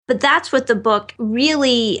But that's what the book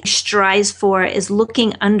really strives for, is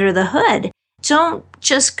looking under the hood. Don't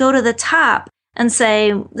just go to the top and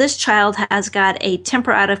say, this child has got a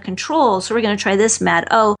temper out of control, so we're going to try this med.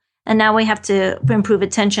 Oh, and now we have to improve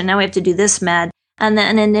attention. Now we have to do this med. And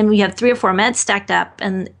then we have 3 or 4 meds stacked up,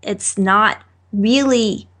 and it's not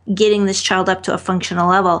really getting this child up to a functional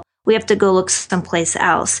level. We have to go look someplace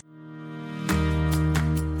else.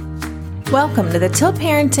 Welcome to the Tilt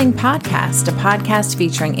Parenting Podcast, a podcast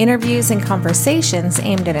featuring interviews and conversations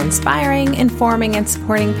aimed at inspiring, informing, and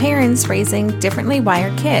supporting parents raising differently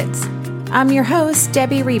wired kids. I'm your host,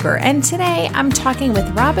 Debbie Reber, and today I'm talking with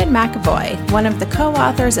Robin McAvoy, one of the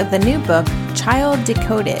co-authors of the new book, Child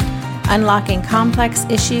Decoded, Unlocking Complex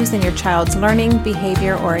Issues in Your Child's Learning,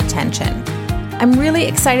 Behavior, or Attention. I'm really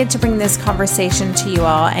excited to bring this conversation to you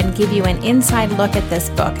all and give you an inside look at this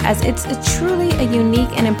book, as it's truly a unique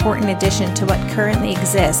and important addition to what currently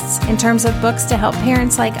exists in terms of books to help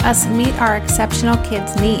parents like us meet our exceptional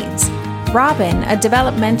kids' needs. Robin, a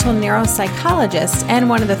developmental neuropsychologist and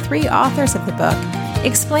one of the 3 authors of the book,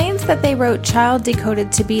 explains that they wrote Child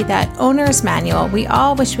Decoded to be that owner's manual we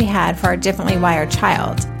all wish we had for our differently wired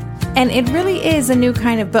child. And it really is a new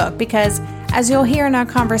kind of book because, as you'll hear in our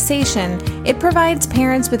conversation, it provides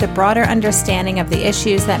parents with a broader understanding of the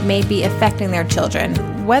issues that may be affecting their children,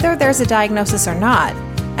 whether there's a diagnosis or not,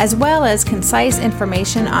 as well as concise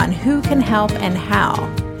information on who can help and how.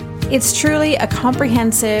 It's truly a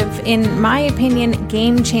comprehensive, in my opinion,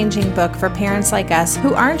 game-changing book for parents like us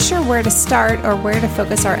who aren't sure where to start or where to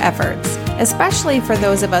focus our efforts, especially for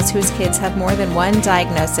those of us whose kids have more than one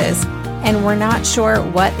diagnosis and we're not sure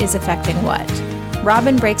what is affecting what.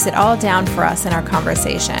 Robin breaks it all down for us in our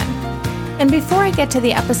conversation. And before I get to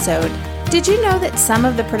the episode, did you know that some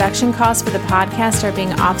of the production costs for the podcast are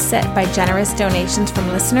being offset by generous donations from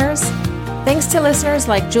listeners? Thanks to listeners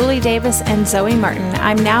like Julie Davis and Zoe Martin,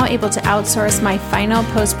 I'm now able to outsource my final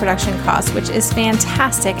post-production costs, which is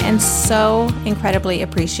fantastic and so incredibly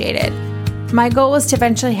appreciated. My goal is to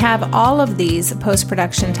eventually have all of these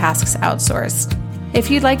post-production tasks outsourced. If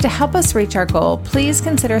you'd like to help us reach our goal, please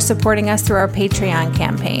consider supporting us through our Patreon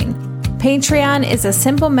campaign. Patreon is a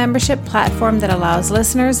simple membership platform that allows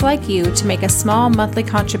listeners like you to make a small monthly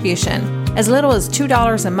contribution, as little as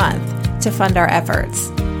 $2 a month, to fund our efforts.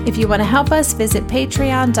 If you want to help us, visit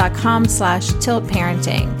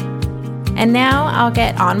patreon.com/tiltparenting. And now I'll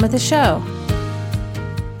get on with the show.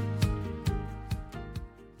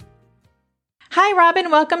 Hi, Robin.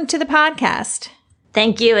 Welcome to the podcast.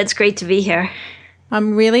 Thank you. It's great to be here.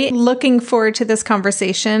 I'm really looking forward to this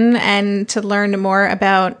conversation and to learn more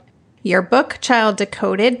about your book, Child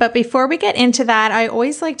Decoded. But before we get into that, I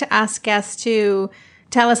always like to ask guests to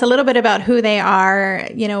tell us a little bit about who they are.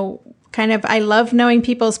 I love knowing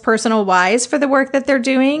people's personal whys for the work that they're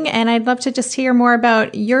doing. And I'd love to just hear more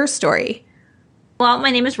about your story. Well, my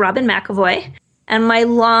name is Robin McAvoy, and my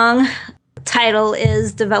long title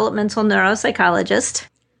is Developmental Neuropsychologist,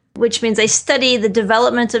 which means I study the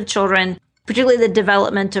development of children, particularly the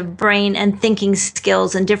development of brain and thinking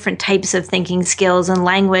skills and different types of thinking skills and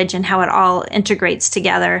language and how it all integrates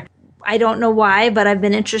together. I don't know why, but I've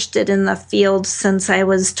been interested in the field since I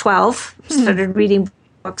was 12. Started reading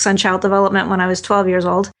books on child development when I was 12 years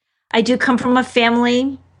old. I do come from a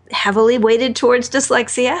family heavily weighted towards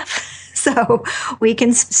dyslexia, so we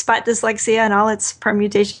can spot dyslexia in all its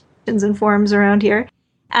permutations and forms around here.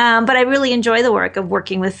 But I really enjoy the work of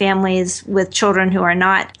working with families with children who are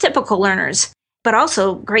not typical learners, but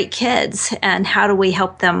also great kids. And how do we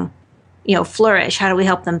help them, flourish? How do we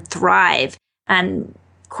help them thrive? And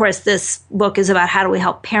of course, this book is about how do we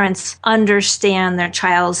help parents understand their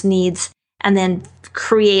child's needs and then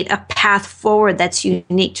create a path forward that's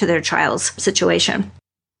unique to their child's situation.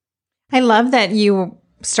 I love that you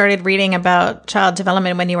started reading about child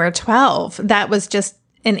development when you were 12. That was just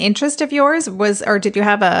an interest of yours, or did you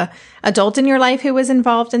have a adult in your life who was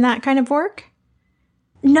involved in that kind of work?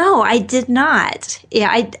 No, I did not.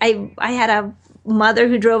 Yeah, I had a mother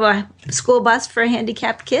who drove a school bus for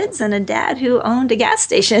handicapped kids and a dad who owned a gas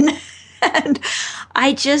station. And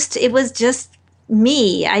it was just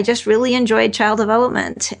me. I just really enjoyed child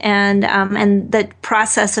development and the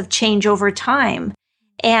process of change over time.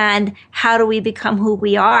 And how do we become who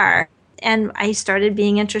we are? And I started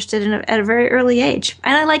being interested in it at a very early age.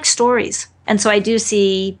 And I like stories. And so I do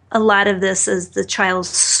see a lot of this as the child's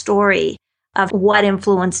story of what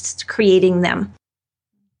influenced creating them.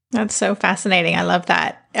 That's so fascinating. I love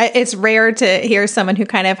that. It's rare to hear someone who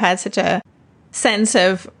kind of had such a sense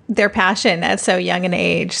of their passion at so young an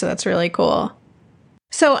age. So that's really cool.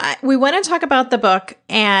 So we want to talk about the book.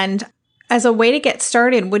 And as a way to get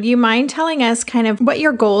started, would you mind telling us kind of what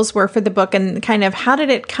your goals were for the book and kind of how did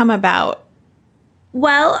it come about?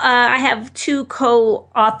 Well, I have two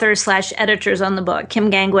co-authors / editors on the book, Kim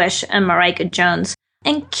Gangwish and Marika Jones.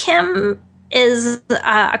 And Kim is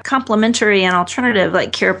a complementary and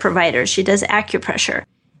alternative care provider. She does acupressure.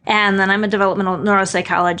 And then I'm a developmental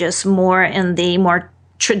neuropsychologist, more in the more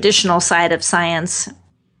traditional side of science.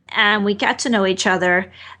 And we got to know each other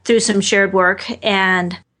through some shared work.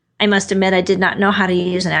 And I must admit, I did not know how to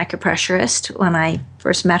use an acupressurist when I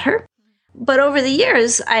first met her. But over the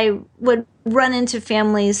years, I would run into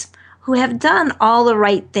families who have done all the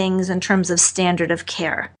right things in terms of standard of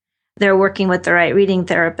care. They're working with the right reading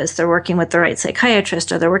therapist, they're working with the right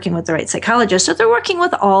psychiatrist, or they're working with the right psychologist, or they're working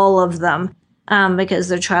with all of them because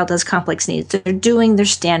their child has complex needs. They're doing their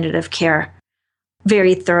standard of care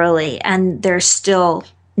very thoroughly, and they're still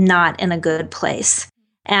not in a good place.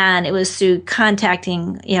 And it was through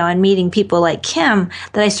contacting, and meeting people like Kim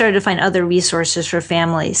that I started to find other resources for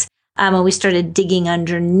families. When we started digging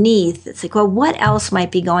underneath, it's well, what else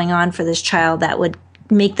might be going on for this child that would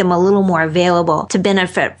make them a little more available to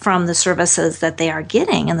benefit from the services that they are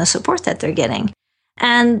getting and the support that they're getting?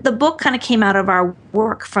 And the book kind of came out of our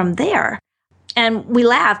work from there. And we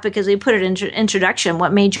laugh because we put it in introduction,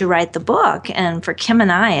 what made you write the book? And for Kim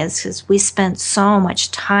and I, is because we spent so much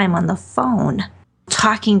time on the phone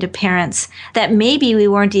talking to parents that maybe we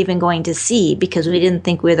weren't even going to see because we didn't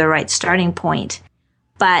think we were the right starting point.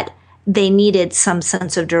 But they needed some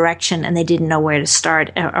sense of direction and they didn't know where to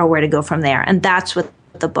start or where to go from there. And that's what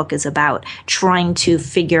the book is about, trying to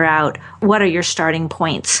figure out what are your starting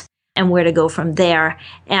points and where to go from there.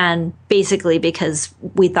 And basically because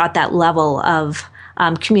we thought that level of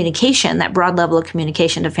communication, that broad level of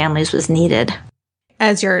communication to families was needed.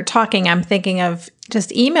 As you're talking, I'm thinking of just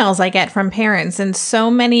emails I get from parents, and so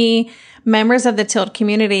many members of the Tilt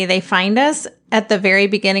community, they find us at the very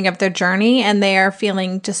beginning of their journey and they are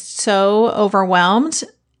feeling just so overwhelmed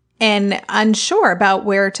and unsure about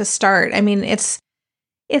where to start. I mean, it's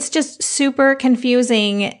just super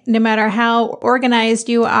confusing no matter how organized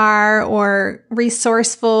you are or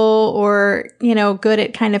resourceful or, good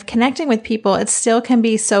at kind of connecting with people. It still can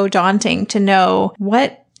be so daunting to know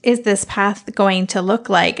what is this path going to look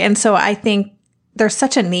like. And so I think there's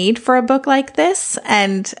such a need for a book like this.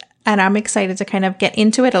 And I'm excited to kind of get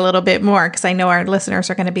into it a little bit more because I know our listeners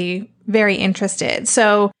are going to be very interested.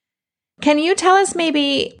 So can you tell us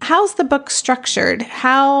maybe how's the book structured?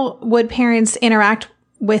 How would parents interact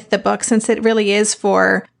with the book, since it really is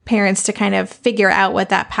for parents to kind of figure out what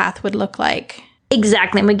that path would look like?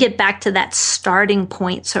 Exactly. And we get back to that starting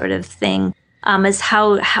point sort of thing, is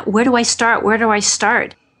where do I start? Where do I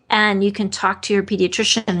start? And you can talk to your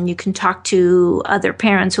pediatrician and you can talk to other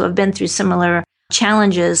parents who have been through similar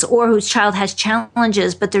challenges or whose child has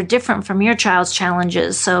challenges, but they're different from your child's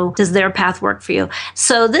challenges. So does their path work for you?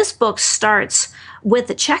 So this book starts with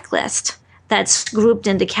a checklist that's grouped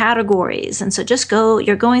into categories. And so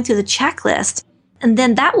you're going through the checklist, and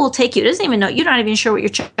then that will take you, you're not even sure what you're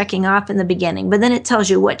checking off in the beginning, but then it tells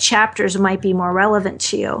you what chapters might be more relevant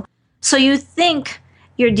to you. So you think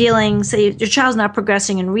you're say your child's not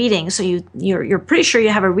progressing in reading, so you're pretty sure you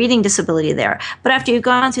have a reading disability there. But after you've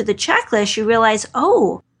gone through the checklist, you realize,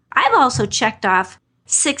 oh, I've also checked off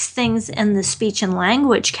 6 things in the speech and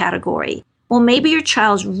language category. Well, maybe your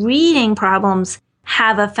child's reading problems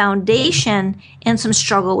have a foundation in some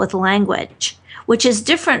struggle with language, which is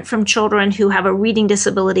different from children who have a reading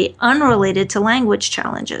disability unrelated to language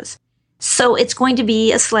challenges. So it's going to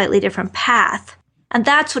be a slightly different path. And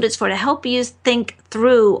that's what it's for, to help you think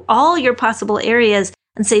through all your possible areas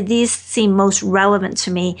and say, these seem most relevant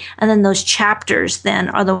to me. And then those chapters then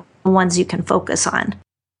are the ones you can focus on.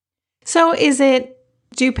 So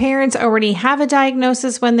do parents already have a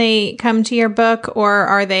diagnosis when they come to your book, or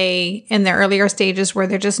are they in the earlier stages where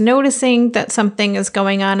they're just noticing that something is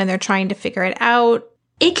going on and they're trying to figure it out?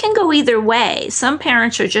 It can go either way. Some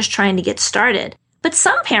parents are just trying to get started, but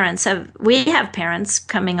we have parents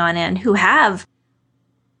coming on in who have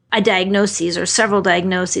a diagnosis or several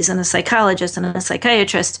diagnoses and a psychologist and a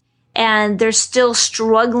psychiatrist, and they're still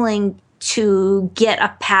struggling to get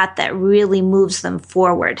a path that really moves them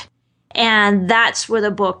forward. And that's where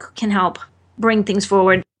the book can help bring things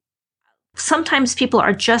forward. Sometimes people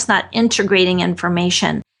are just not integrating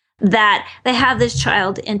information, that they have this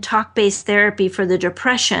child in talk-based therapy for the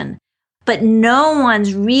depression, but no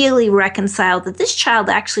one's really reconciled that this child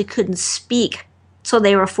actually couldn't speak so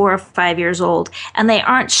they were 4 or 5 years old, and they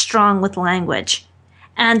aren't strong with language.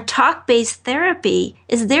 And talk-based therapy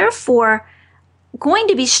is therefore going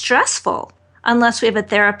to be stressful unless we have a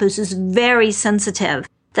therapist who's very sensitive,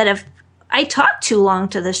 that if I talk too long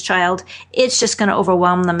to this child, it's just going to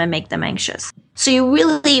overwhelm them and make them anxious. So you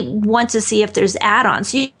really want to see if there's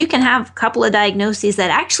add-ons. You can have a couple of diagnoses that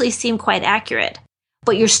actually seem quite accurate,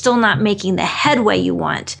 but you're still not making the headway you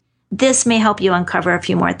want. This may help you uncover a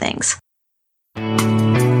few more things.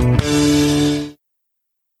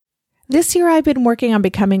 This year, I've been working on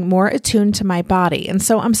becoming more attuned to my body, and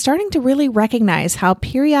so I'm starting to really recognize how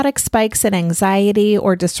periodic spikes in anxiety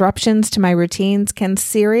or disruptions to my routines can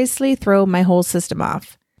seriously throw my whole system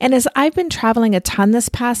off. And as I've been traveling a ton this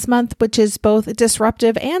past month, which is both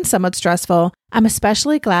disruptive and somewhat stressful, I'm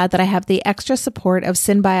especially glad that I have the extra support of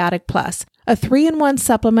Synbiotic Plus, a 3-in-1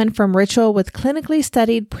 supplement from Ritual with clinically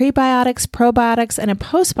studied prebiotics, probiotics, and a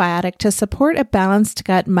postbiotic to support a balanced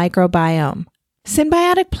gut microbiome.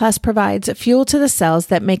 Synbiotic Plus provides fuel to the cells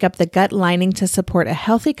that make up the gut lining to support a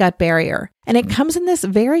healthy gut barrier. And it comes in this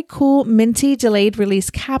very cool minty delayed release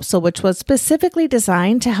capsule, which was specifically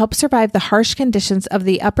designed to help survive the harsh conditions of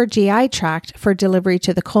the upper GI tract for delivery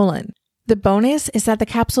to the colon. The bonus is that the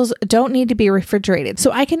capsules don't need to be refrigerated,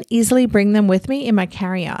 so I can easily bring them with me in my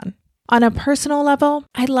carry-on. On a personal level,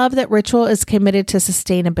 I love that Ritual is committed to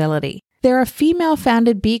sustainability. They're a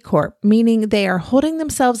female-founded B Corp, meaning they are holding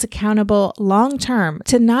themselves accountable long-term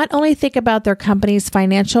to not only think about their company's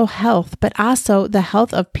financial health, but also the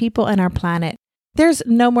health of people and our planet. There's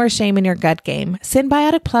no more shame in your gut game.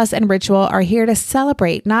 Synbiotic Plus and Ritual are here to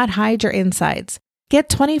celebrate, not hide your insides. Get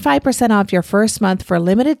 25% off your first month for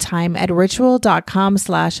limited time at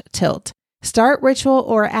ritual.com/tilt. Start Ritual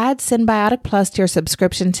or add Synbiotic Plus to your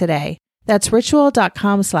subscription today. That's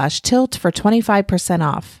ritual.com/tilt for 25%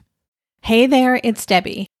 off. Hey there, it's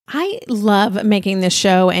Debbie. I love making this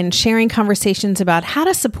show and sharing conversations about how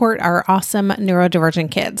to support our awesome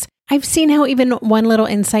neurodivergent kids. I've seen how even one little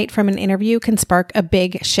insight from an interview can spark a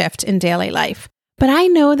big shift in daily life. But I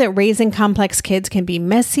know that raising complex kids can be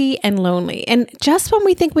messy and lonely. And just when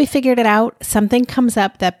we think we figured it out, something comes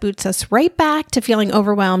up that boots us right back to feeling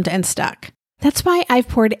overwhelmed and stuck. That's why I've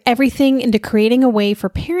poured everything into creating a way for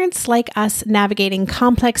parents like us navigating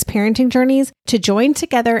complex parenting journeys to join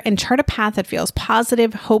together and chart a path that feels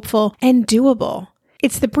positive, hopeful, and doable.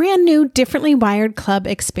 It's the brand new Differently Wired Club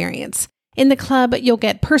experience. In the club, you'll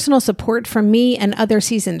get personal support from me and other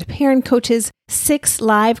seasoned parent coaches, 6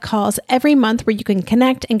 live calls every month where you can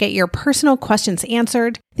connect and get your personal questions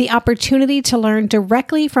answered, the opportunity to learn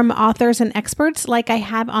directly from authors and experts like I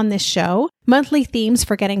have on this show, monthly themes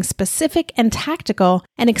for getting specific and tactical,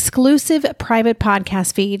 an exclusive private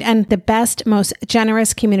podcast feed, and the best, most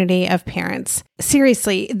generous community of parents.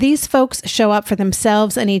 Seriously, these folks show up for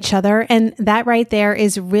themselves and each other, and that right there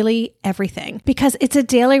is really everything. Because it's a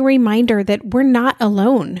daily reminder that we're not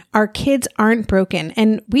alone. Our kids aren't broken,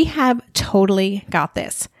 and we have totally got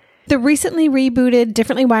this. The recently rebooted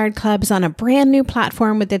Differently Wired Club is on a brand new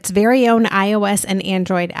platform with its very own iOS and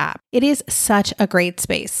Android app. It is such a great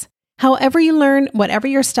space. However you learn, whatever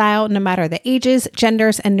your style, no matter the ages,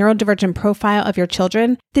 genders, and neurodivergent profile of your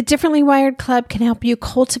children, the Differently Wired Club can help you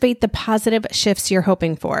cultivate the positive shifts you're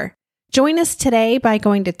hoping for. Join us today by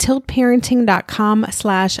going to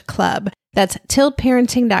tiltparenting.com/club. That's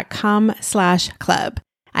tiltparenting.com/club.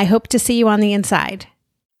 I hope to see you on the inside.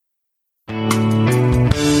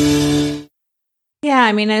 Yeah,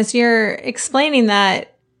 I mean, as you're explaining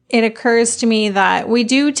that, it occurs to me that we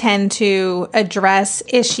do tend to address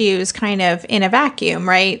issues kind of in a vacuum,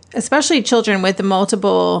 right? Especially children with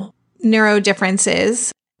multiple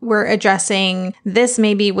neurodifferences. We're addressing this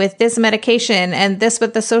maybe with this medication and this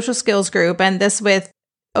with the social skills group and this with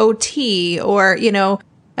OT or,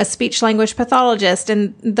 a speech language pathologist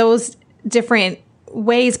and those different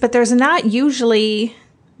ways. But there's not usually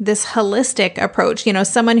this holistic approach,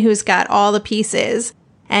 someone who's got all the pieces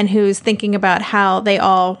and who's thinking about how they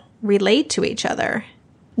all relate to each other.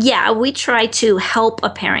 Yeah, we try to help a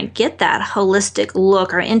parent get that holistic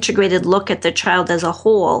look or integrated look at the child as a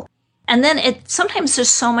whole. And then sometimes there's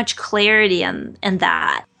so much clarity in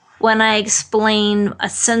that. When I explain a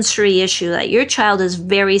sensory issue, that your child is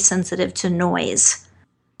very sensitive to noise.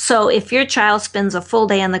 So if your child spends a full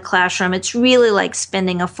day in the classroom, it's really like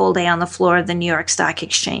spending a full day on the floor of the New York Stock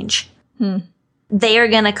Exchange. They are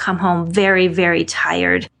going to come home very, very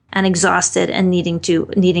tired and exhausted and needing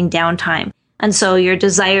downtime. And so your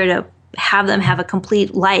desire to have them have a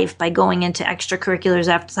complete life by going into extracurriculars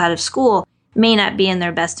outside of school may not be in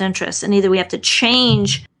their best interest. And either we have to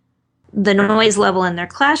change the noise level in their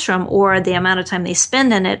classroom or the amount of time they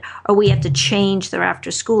spend in it, or we have to change their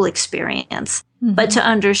after-school experience. But to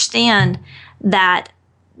understand that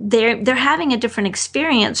they're having a different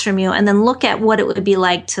experience from you, and then look at what it would be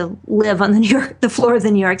like to live on the floor of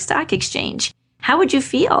the New York Stock Exchange. how would you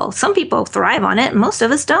feel? Some people thrive on it, and most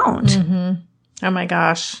of us don't. Mm-hmm. Oh my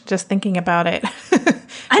gosh, just thinking about it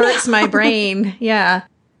hurts my brain. Yeah.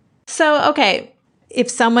 So, okay, if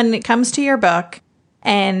someone comes to your book,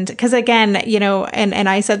 and because again, and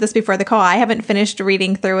I said this before the call, I haven't finished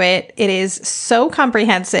reading through it. It is so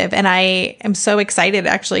comprehensive, and I am so excited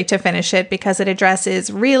actually to finish it because it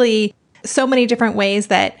addresses really so many different ways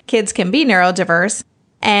that kids can be neurodiverse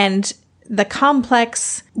and the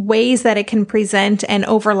complex ways that it can present and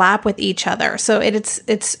overlap with each other. So it's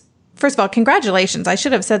first of all, congratulations. I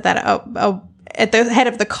should have said that at the head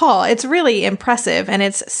of the call. It's really impressive and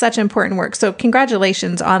it's such important work. So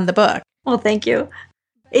congratulations on the book. Well, thank you.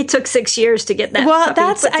 It took 6 years to get that. Well,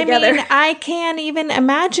 put together. I mean, I can't even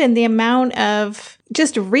imagine the amount of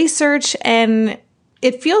just research, and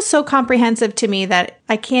it feels so comprehensive to me that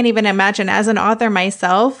I can't even imagine as an author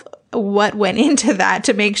myself what went into that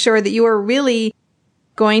to make sure that you are really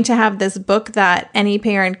going to have this book that any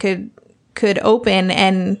parent could open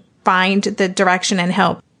and find the direction and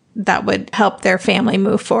help that would help their family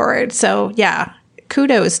move forward. So yeah,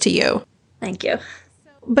 kudos to you. Thank you.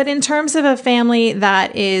 But in terms of a family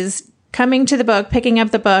that is coming to the book, picking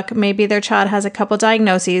up the book, maybe their child has a couple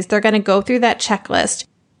diagnoses, they're going to go through that checklist.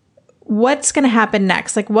 What's going to happen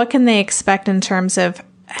next? Like, what can they expect in terms of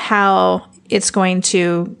how it's going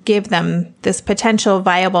to give them this potential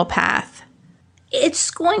viable path?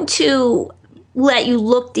 It's going to let you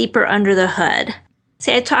look deeper under the hood.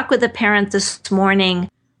 See, I talked with a parent this morning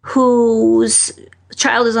whose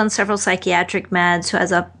child is on several psychiatric meds, who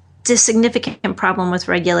has a significant problem with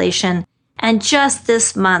regulation. And just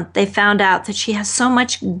this month, they found out that she has so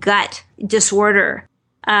much gut disorder.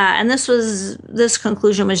 And this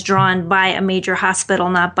conclusion was drawn by a major hospital,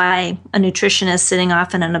 not by a nutritionist sitting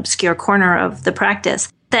off in an obscure corner of the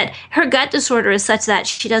practice, that her gut disorder is such that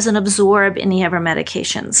she doesn't absorb any of her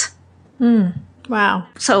medications. Wow.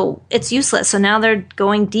 So it's useless. So now they're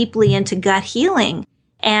going deeply into gut healing.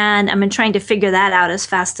 And I've been trying to figure that out as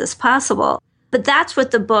fast as possible. But that's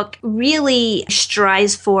what the book really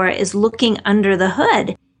strives for, is looking under the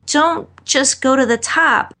hood. Don't just go to the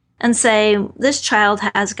top and say, this child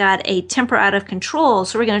has got a temper out of control,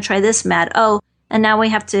 so we're going to try this med. Oh, and now we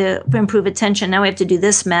have to improve attention. Now we have to do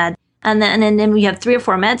this med. And then we have 3 or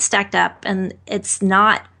 4 meds stacked up, and it's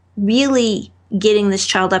not really getting this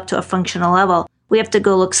child up to a functional level. We have to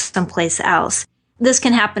go look someplace else. This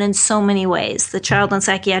can happen in so many ways. The child on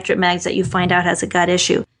psychiatric meds that you find out has a gut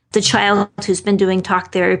issue. The child who's been doing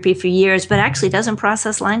talk therapy for years but actually doesn't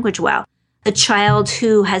process language well. The child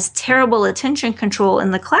who has terrible attention control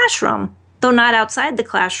in the classroom, though not outside the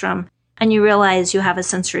classroom, and you realize you have a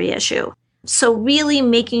sensory issue. So really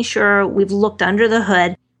making sure we've looked under the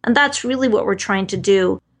hood, and that's really what we're trying to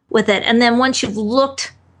do with it. And then once you've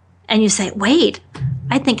looked and you say, wait,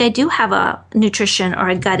 I think I do have a nutrition or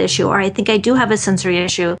a gut issue, or I think I do have a sensory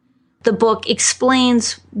issue, the book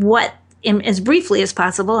explains what, as briefly as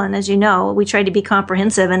possible, and as you know, we try to be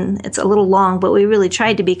comprehensive, and it's a little long, but we really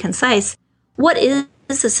tried to be concise. What is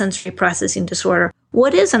a sensory processing disorder?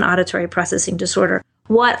 What is an auditory processing disorder?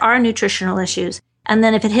 What are nutritional issues? And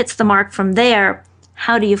then if it hits the mark from there,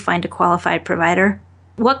 how do you find a qualified provider?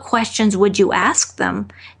 What questions would you ask them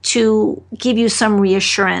to give you some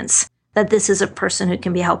reassurance that this is a person who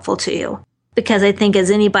can be helpful to you? Because I think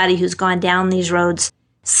as anybody who's gone down these roads,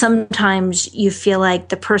 sometimes you feel like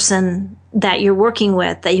the person that you're working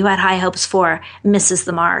with, that you had high hopes for, misses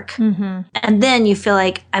the mark. Mm-hmm. And then you feel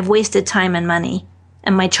like I've wasted time and money,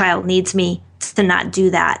 and my child needs me to not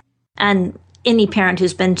do that. And any parent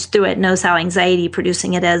who's been through it knows how anxiety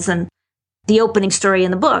producing it is. And the opening story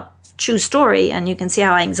in the book, true story, and you can see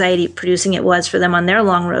how anxiety producing it was for them on their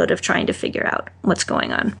long road of trying to figure out what's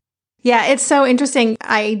going on. Yeah, it's so interesting.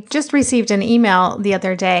 I just received an email the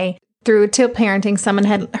other day through Tilt Parenting. Someone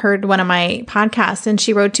had heard one of my podcasts, and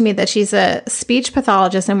she wrote to me that she's a speech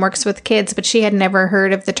pathologist and works with kids, but she had never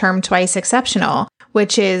heard of the term twice exceptional,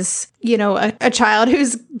 which is, a child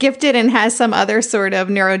who's gifted and has some other sort of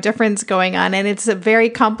neurodifference going on. And it's a very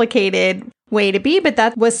complicated way to be, but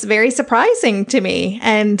that was very surprising to me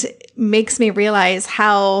and makes me realize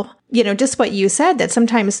how, just what you said, that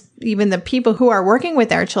sometimes even the people who are working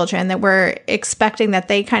with our children, that we're expecting that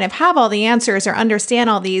they kind of have all the answers or understand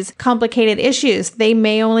all these complicated issues, they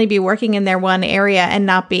may only be working in their one area and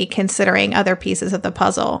not be considering other pieces of the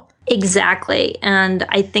puzzle. Exactly. And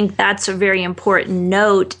I think that's a very important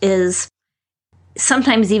note, is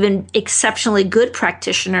sometimes even exceptionally good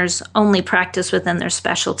practitioners only practice within their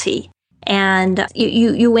specialty. And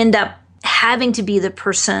you end up having to be the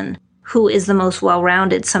person who is the most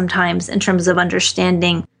well-rounded sometimes in terms of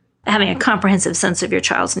understanding, having a comprehensive sense of your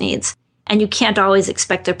child's needs. And you can't always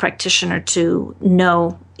expect a practitioner to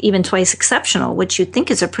know even twice exceptional, which you'd think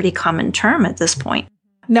is a pretty common term at this point.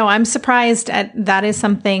 No, I'm surprised at that is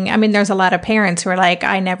something. I mean, there's a lot of parents who are like,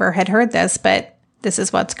 I never had heard this, but this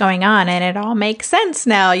is what's going on. And it all makes sense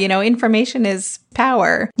now. Information is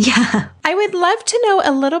power. Yeah. I would love to know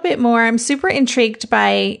a little bit more. I'm super intrigued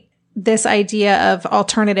by this idea of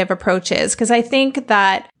alternative approaches, because I think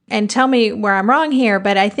that, and tell me where I'm wrong here,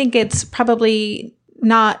 but I think it's probably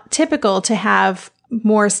not typical to have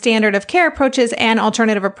more standard of care approaches and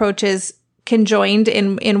alternative approaches conjoined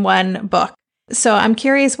in one book. So I'm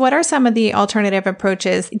curious, what are some of the alternative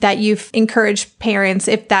approaches that you've encouraged parents,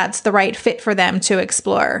 if that's the right fit for them, to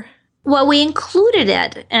explore? Well, we included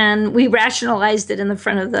it and we rationalized it in the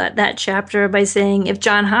front of that chapter by saying, if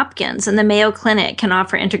Johns Hopkins and the Mayo Clinic can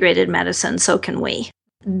offer integrated medicine, so can we.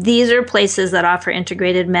 These are places that offer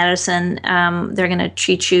integrated medicine. They're going to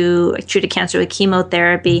treat a cancer with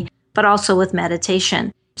chemotherapy, but also with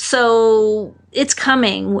meditation. So it's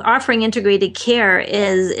coming. Offering integrated care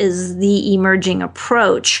is the emerging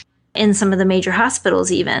approach in some of the major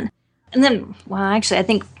hospitals even. And then, well, actually, I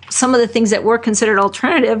think some of the things that were considered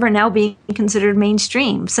alternative are now being considered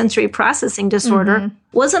mainstream. Sensory processing disorder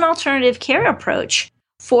was an alternative care approach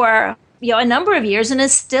for a number of years and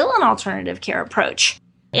is still an alternative care approach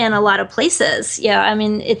in a lot of places. Yeah, I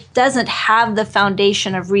mean, it doesn't have the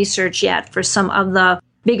foundation of research yet for some of the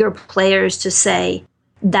bigger players to say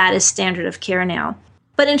that is standard of care now.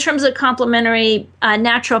 But in terms of complementary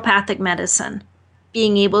naturopathic medicine,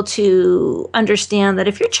 being able to understand that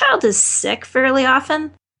if your child is sick fairly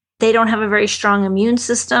often, they don't have a very strong immune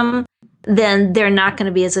system, then they're not going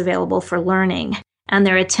to be as available for learning, and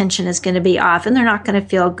their attention is going to be off, and they're not going to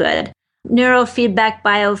feel good. Neurofeedback,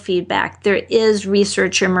 biofeedback. There is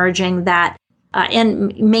research emerging that,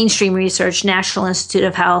 in mainstream research, National Institute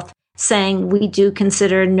of Health, saying we do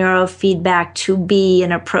consider neurofeedback to be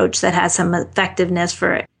an approach that has some effectiveness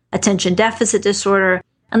for attention deficit disorder.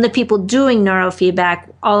 And the people doing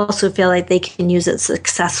neurofeedback also feel like they can use it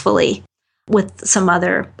successfully with some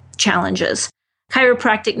other challenges.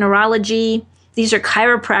 Chiropractic neurology. These are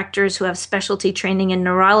chiropractors who have specialty training in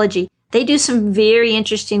neurology. They do some very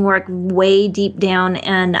interesting work way deep down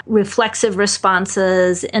in reflexive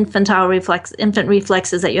responses, infant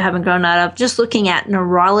reflexes that you haven't grown out of, just looking at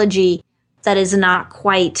neurology that is not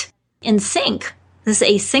quite in sync, this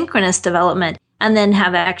asynchronous development, and then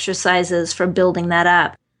have exercises for building that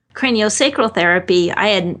up. Craniosacral therapy, I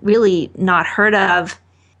had really not heard of.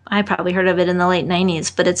 I probably heard of it in the late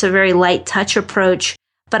 90s, but it's a very light touch approach.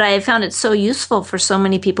 But I have found it so useful for so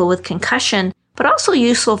many people with concussion, but also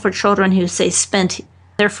useful for children who, say, spent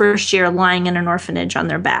their first year lying in an orphanage on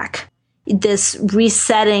their back. This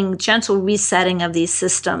resetting, gentle resetting of these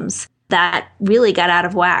systems that really got out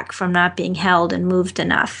of whack from not being held and moved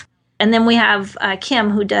enough. And then we have Kim,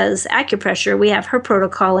 who does acupressure. We have her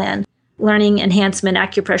protocol in, Learning Enhancement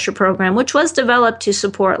Acupressure Program, which was developed to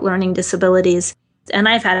support learning disabilities. And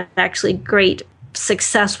I've had actually great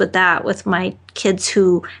success with that with my kids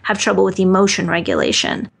who have trouble with emotion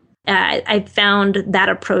regulation. I found that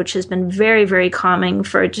approach has been very, very calming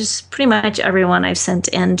for just pretty much everyone I've sent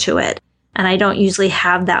into it. And I don't usually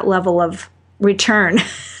have that level of return.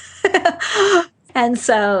 And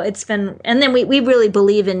so it's been, and then we really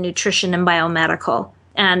believe in nutrition and biomedical.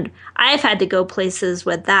 And I've had to go places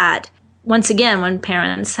with that. Once again, when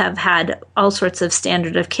parents have had all sorts of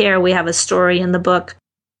standard of care, we have a story in the book.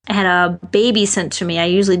 I had a baby sent to me.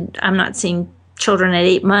 I'm not seeing children at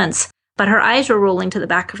 8 months, but her eyes were rolling to the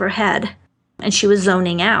back of her head and she was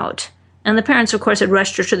zoning out. And the parents, of course, had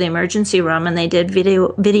rushed her to the emergency room and they did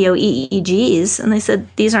video EEGs and they said,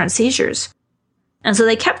 these aren't seizures. And so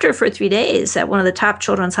they kept her for 3 days at one of the top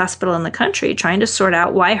children's hospitals in the country, trying to sort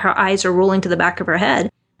out why her eyes are rolling to the back of her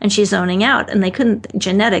head and she's zoning out. And they couldn't,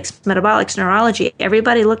 genetics, metabolics, neurology,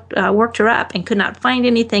 everybody worked her up and could not find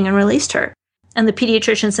anything and released her. And the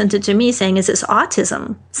pediatrician sent it to me saying, is this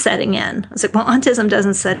autism setting in? I was like, well, autism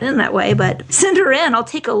doesn't set in that way, but send her in. I'll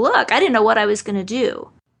take a look. I didn't know what I was going to do.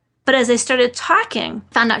 But as I started talking,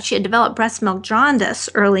 found out she had developed breast milk jaundice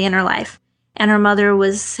early in her life. And her mother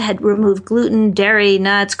had removed gluten, dairy,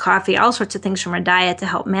 nuts, coffee, all sorts of things from her diet to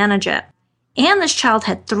help manage it. And this child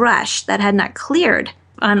had thrush that had not cleared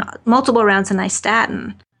on multiple rounds of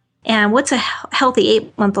nystatin. And what's a healthy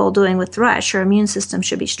 8-month-old doing with thrush? Her immune system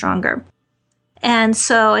should be stronger. And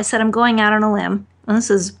so I said, I'm going out on a limb. And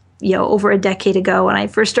this is, over a decade ago when I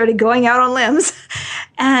first started going out on limbs.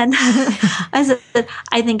 And I said,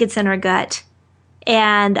 I think it's in her gut.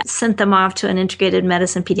 And sent them off to an integrated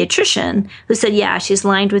medicine pediatrician who said, yeah, she's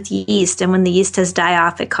lined with yeast. And when the yeast has die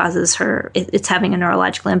off, it causes it's having a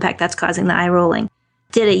neurological impact that's causing the eye rolling.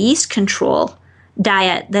 did a yeast control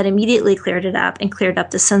diet that immediately cleared it up and cleared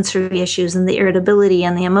up the sensory issues and the irritability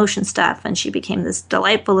and the emotion stuff. And she became this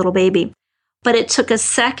delightful little baby. But it took a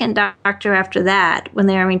second doctor after that, when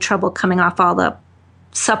they were having trouble coming off all the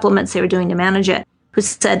supplements they were doing to manage it, who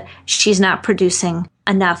said she's not producing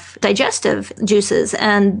enough digestive juices,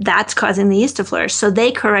 and that's causing the yeast to flourish. So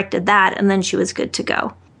they corrected that, and then she was good to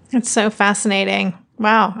go. It's so fascinating.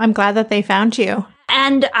 Wow. I'm glad that they found you.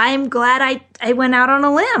 And I'm glad I went out on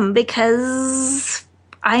a limb, because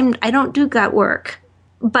I don't do gut work.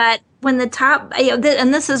 But when the top,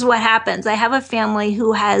 and this is what happens. I have a family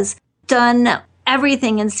who has done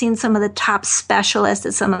everything and seen some of the top specialists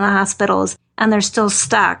at some of the hospitals, and they're still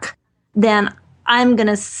stuck. Then I'm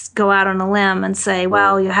going to go out on a limb and say,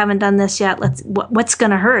 well, you haven't done this yet. What's going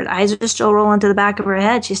to hurt? Eyes are still rolling to the back of her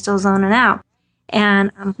head. She's still zoning out.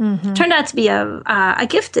 And turned out to be a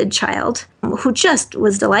gifted child who just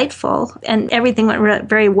was delightful, and everything went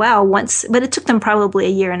very well once, but it took them probably a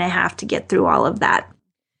year and a half to get through all of that.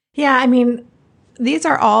 Yeah, I mean, these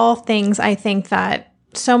are all things I think that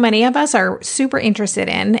so many of us are super interested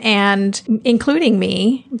in, and including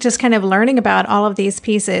me, just kind of learning about all of these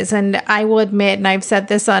pieces. And I will admit, and I've said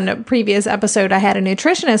this on a previous episode, I had a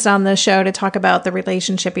nutritionist on the show to talk about the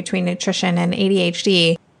relationship between nutrition and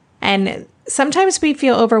ADHD. And sometimes we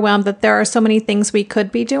feel overwhelmed that there are so many things we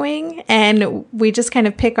could be doing, and we just kind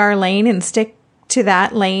of pick our lane and stick to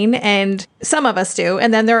that lane. And some of us do.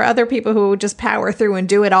 And then there are other people who just power through and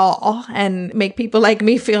do it all and make people like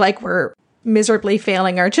me feel like we're miserably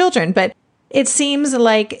failing our children. But it seems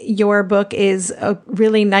like your book is a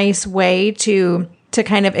really nice way to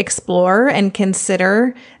kind of explore and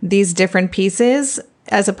consider these different pieces,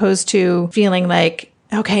 as opposed to feeling like,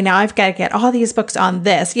 okay, now I've got to get all these books on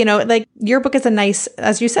this. You know, like your book is a nice,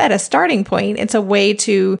 as you said, a starting point. It's a way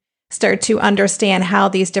to start to understand how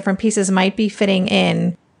these different pieces might be fitting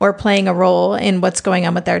in or playing a role in what's going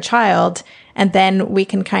on with their child. And then we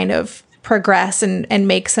can kind of progress and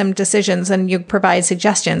make some decisions, and you provide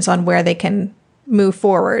suggestions on where they can move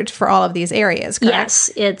forward for all of these areas, correct?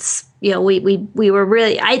 Yes, it's, we were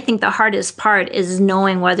really, I think the hardest part is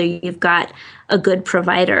knowing whether you've got a good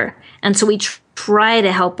provider. And so we try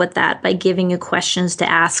to help with that by giving you questions to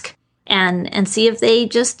ask and see if they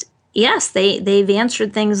just, yes, they've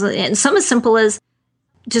answered things. And some as simple as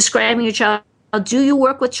describing your child, do you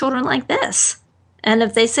work with children like this? And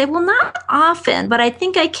if they say, well, not often, but I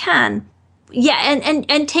think I can. Yeah,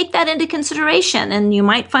 and take that into consideration. And you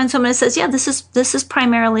might find someone that says, yeah, this is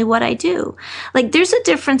primarily what I do. Like, there's a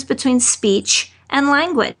difference between speech and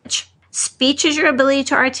language. Speech is your ability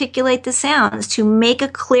to articulate the sounds, to make a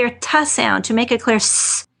clear t sound, to make a clear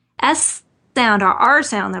s sound or r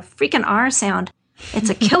sound, the freaking r sound. It's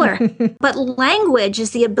a killer. But language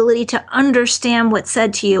is the ability to understand what's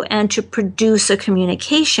said to you and to produce a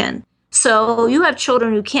communication. So you have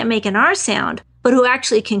children who can't make an R sound, but who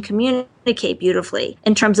actually can communicate beautifully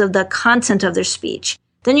in terms of the content of their speech.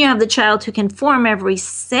 Then you have the child who can form every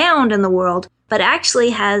sound in the world, but actually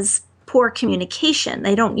has poor communication.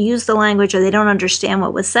 They don't use the language, or they don't understand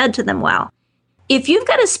what was said to them well. If you've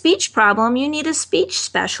got a speech problem, you need a speech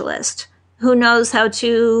specialist who knows how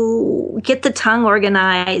to get the tongue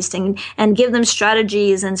organized and give them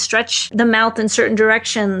strategies and stretch the mouth in certain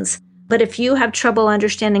directions. But if you have trouble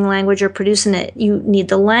understanding language or producing it, you need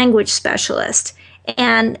the language specialist.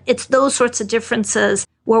 And it's those sorts of differences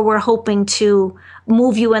where we're hoping to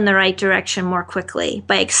move you in the right direction more quickly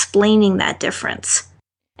by explaining that difference.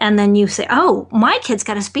 And then you say, oh, my kid's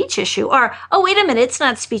got a speech issue. Or, oh, wait a minute, it's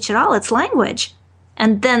not speech at all, it's language.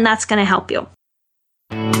 And then that's going to help you.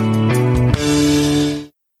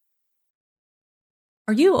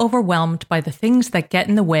 Are you overwhelmed by the things that get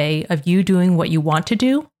in the way of you doing what you want to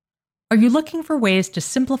do? Are you looking for ways to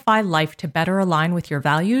simplify life to better align with your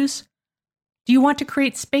values? Do you want to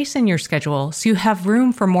create space in your schedule so you have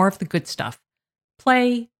room for more of the good stuff?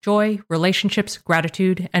 Play, joy, relationships,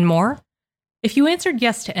 gratitude, and more? If you answered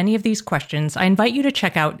yes to any of these questions, I invite you to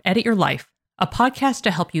check out Edit Your Life, a podcast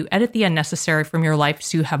to help you edit the unnecessary from your life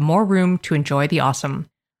so you have more room to enjoy the awesome.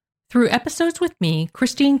 Through episodes with me,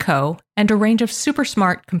 Christine Coe, and a range of super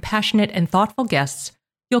smart, compassionate, and thoughtful guests,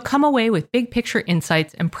 you'll come away with big picture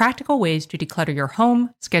insights and practical ways to declutter your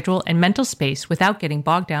home, schedule, and mental space without getting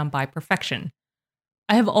bogged down by perfection.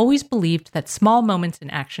 I have always believed that small moments and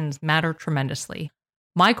actions matter tremendously.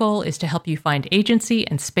 My goal is to help you find agency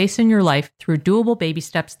and space in your life through doable baby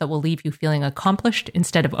steps that will leave you feeling accomplished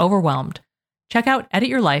instead of overwhelmed. Check out Edit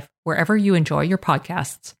Your Life wherever you enjoy your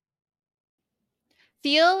podcasts.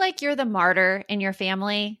 Feel like you're the martyr in your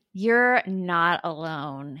family? You're not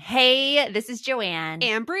alone. Hey, this is Joanne.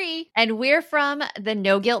 And Bree. And we're from the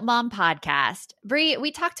No Guilt Mom podcast. Bree,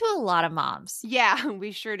 we talk to a lot of moms. Yeah,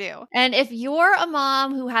 we sure do. And if you're a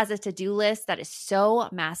mom who has a to-do list that is so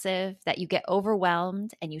massive that you get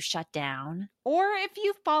overwhelmed and you shut down, or if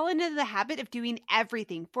you've fallen into the habit of doing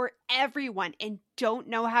everything for everyone and don't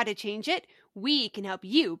know how to change it, we can help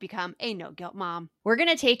you become a no-guilt mom. we're going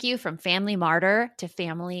to take you from family martyr to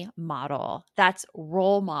family model. That's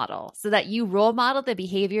role model, so that you role model the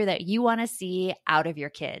behavior that you want to see out of your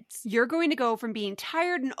kids. You're going to go from being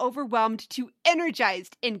tired and overwhelmed to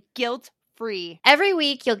energized and guilt-free. Every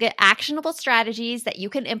week, you'll get actionable strategies that you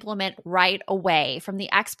can implement right away from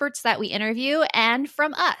the experts that we interview and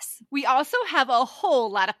from us. We also have a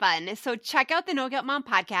whole lot of fun, so check out the No Guilt Mom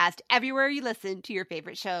podcast everywhere you listen to your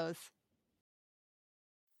favorite shows.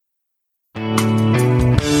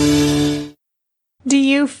 Do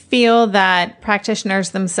you feel that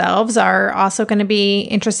practitioners themselves are also going to be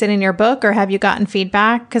interested in your book, or have you gotten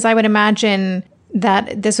feedback? Because I would imagine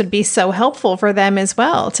that this would be so helpful for them as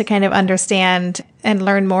well to kind of understand and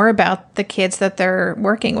learn more about the kids that they're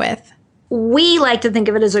working with. We like to think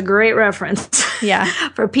of it as a great reference. Yeah.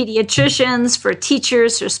 For pediatricians, for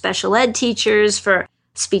teachers, for special ed teachers, for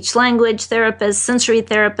speech language therapists, sensory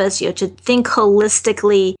therapists, to think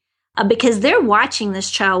holistically. Because they're watching this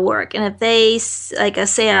child work. And if they,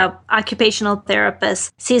 say a occupational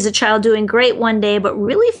therapist sees a child doing great one day, but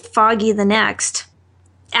really foggy the next,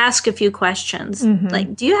 ask a few questions. Mm-hmm.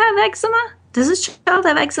 Like, do you have eczema? Does this child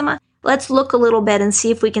have eczema? Let's look a little bit and see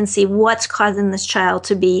if we can see what's causing this child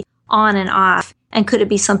to be on and off. And could it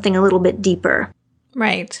be something a little bit deeper?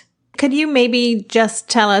 Right. Could you maybe just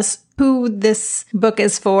tell us who this book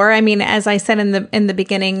is for? I mean, as I said in the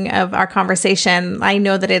beginning of our conversation, I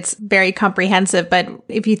know that it's very comprehensive, but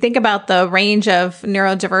if you think about the range of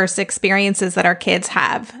neurodiverse experiences that our kids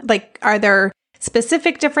have, like, are there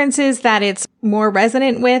specific differences that it's more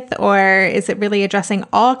resonant with, or is it really addressing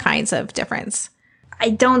all kinds of difference? I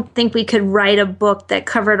don't think we could write a book that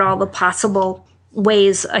covered all the possible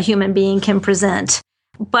ways a human being can present,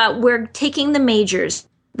 but we're taking the major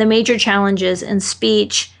challenges in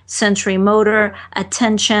speech, sensory motor,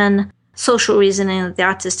 attention, social reasoning, the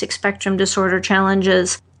autistic spectrum disorder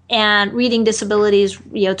challenges, and reading disabilities,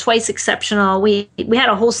 twice exceptional. We had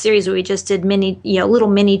a whole series where we just did little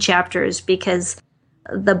mini chapters because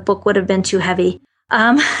the book would have been too heavy.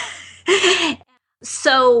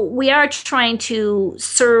 So we are trying to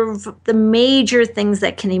serve the major things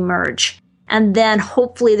that can emerge. And then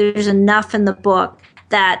hopefully there's enough in the book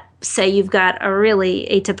that, say, you've got a really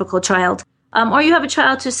atypical child, or you have a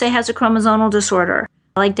child who, say, has a chromosomal disorder,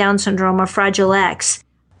 like Down syndrome or Fragile X.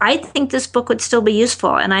 I think this book would still be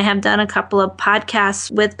useful. And I have done a couple of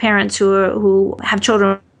podcasts with parents who have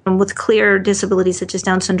children with clear disabilities such as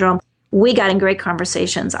Down syndrome. We got in great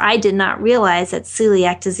conversations. I did not realize that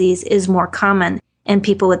celiac disease is more common in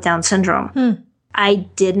people with Down syndrome. I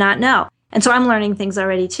did not know. And so I'm learning things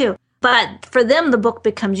already too. But for them, the book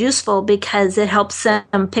becomes useful because it helps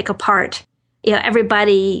them pick apart.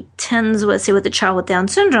 Everybody tends, with the child with Down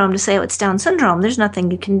syndrome, to say, oh, it's Down syndrome. There's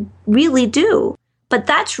nothing you can really do. But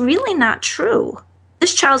that's really not true.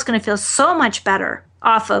 This child's going to feel so much better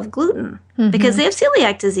off of gluten because they have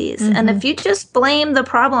celiac disease. And if you just blame the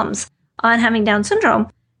problems on having Down syndrome,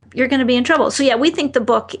 you're going to be in trouble. So yeah, we think the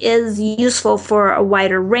book is useful for a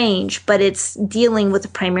wider range, but it's dealing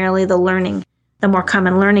with primarily the more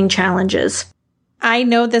common learning challenges. I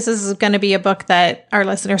know this is going to be a book that our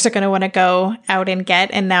listeners are going to want to go out and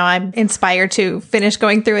get. And now I'm inspired to finish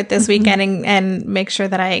going through it this weekend and make sure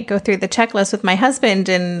that I go through the checklist with my husband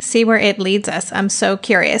and see where it leads us. I'm so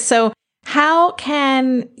curious. So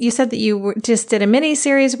you said that you just did a mini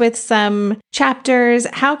series with some chapters.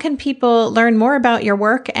 How can people learn more about your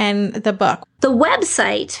work and the book? The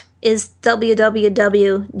website is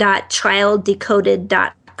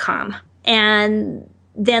www.childdecoded.com. And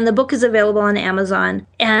then the book is available on Amazon.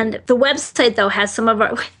 And the website, though, has our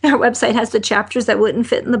website has the chapters that wouldn't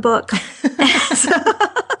fit in the book.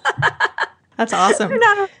 That's awesome. They're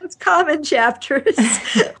not always common chapters.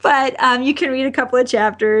 But you can read a couple of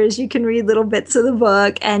chapters. You can read little bits of the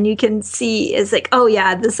book. And you can see, it's like, oh,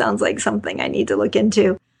 yeah, this sounds like something I need to look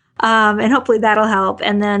into. And hopefully that'll help.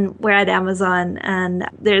 And then we're at Amazon. And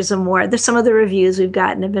there's some of the reviews we've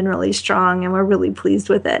gotten have been really strong. And we're really pleased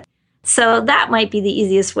with it. So that might be the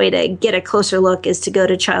easiest way to get a closer look, is to go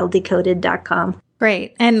to childdecoded.com.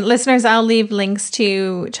 Great. And listeners, I'll leave links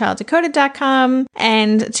to childdecoded.com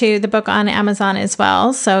and to the book on Amazon as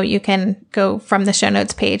well. So you can go from the show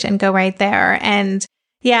notes page and go right there. And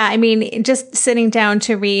yeah, I mean, just sitting down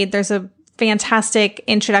to read, there's a fantastic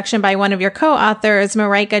introduction by one of your co-authors,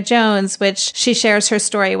 Marika Jones, which she shares her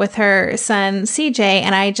story with her son, CJ.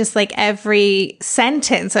 And I just like every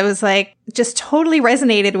sentence, I was like, just totally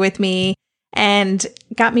resonated with me and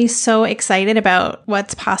got me so excited about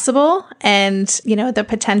what's possible and, you know, the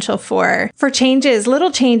potential for changes, little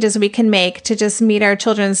changes we can make to just meet our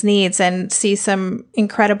children's needs and see some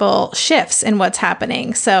incredible shifts in what's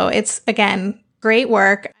happening. So it's, again, great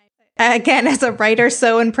work. Again, as a writer,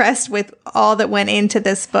 so impressed with all that went into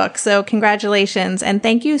this book. So congratulations. And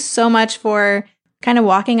thank you so much for kind of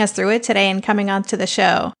walking us through it today and coming on to the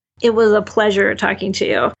show. It was a pleasure talking to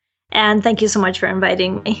you. And thank you so much for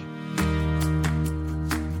inviting me.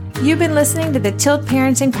 You've been listening to the Tilt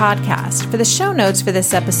Parenting Podcast. For the show notes for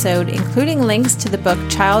this episode, including links to the book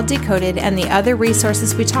Child Decoded and the other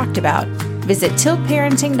resources we talked about, visit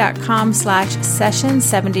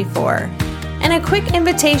tiltparenting.com/session74. And a quick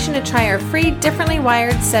invitation to try our free Differently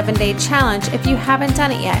Wired 7-Day Challenge if you haven't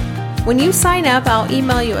done it yet. When you sign up, I'll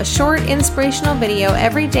email you a short inspirational video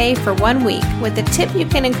every day for 1 week with a tip you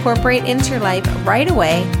can incorporate into your life right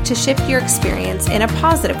away to shift your experience in a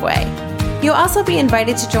positive way. You'll also be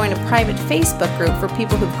invited to join a private Facebook group for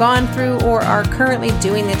people who've gone through or are currently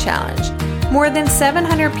doing the challenge. More than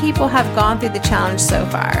 700 people have gone through the challenge so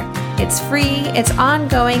far. It's free, it's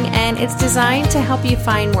ongoing, and it's designed to help you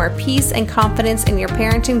find more peace and confidence in your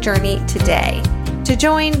parenting journey today. To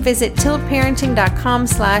join, visit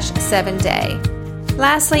tiltparenting.com/7day.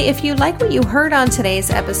 Lastly, if you like what you heard on today's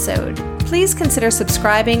episode, please consider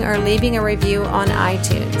subscribing or leaving a review on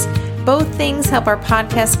iTunes. Both things help our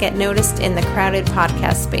podcast get noticed in the crowded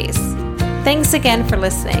podcast space. Thanks again for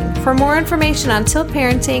listening. For more information on Tilt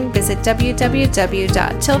Parenting, visit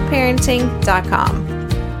www.tiltparenting.com.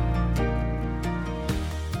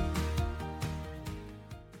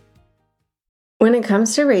 When it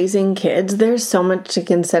comes to raising kids, there's so much to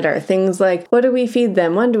consider. Things like, what do we feed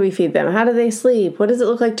them? When do we feed them? How do they sleep? What does it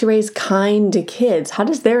look like to raise kind kids? How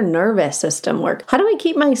does their nervous system work? How do I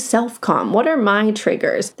keep myself calm? What are my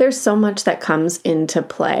triggers? There's so much that comes into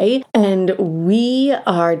play, and we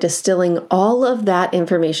are distilling all of that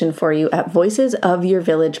information for you at Voices of Your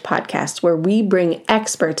Village podcast, where we bring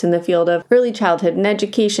experts in the field of early childhood and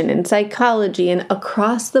education and psychology and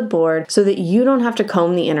across the board so that you don't have to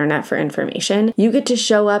comb the internet for information. You get to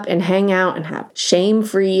show up and hang out and have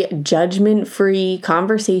shame-free, judgment-free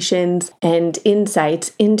conversations and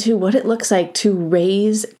insights into what it looks like to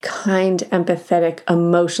raise kind, empathetic,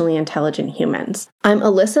 emotionally intelligent humans. I'm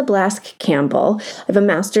Alyssa Blask Campbell. I have a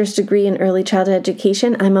master's degree in early childhood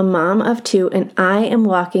education. I'm a mom of 2, and I am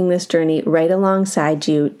walking this journey right alongside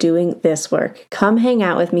you doing this work. Come hang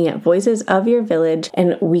out with me at Voices of Your Village,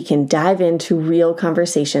 and we can dive into real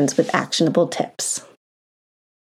conversations with actionable tips.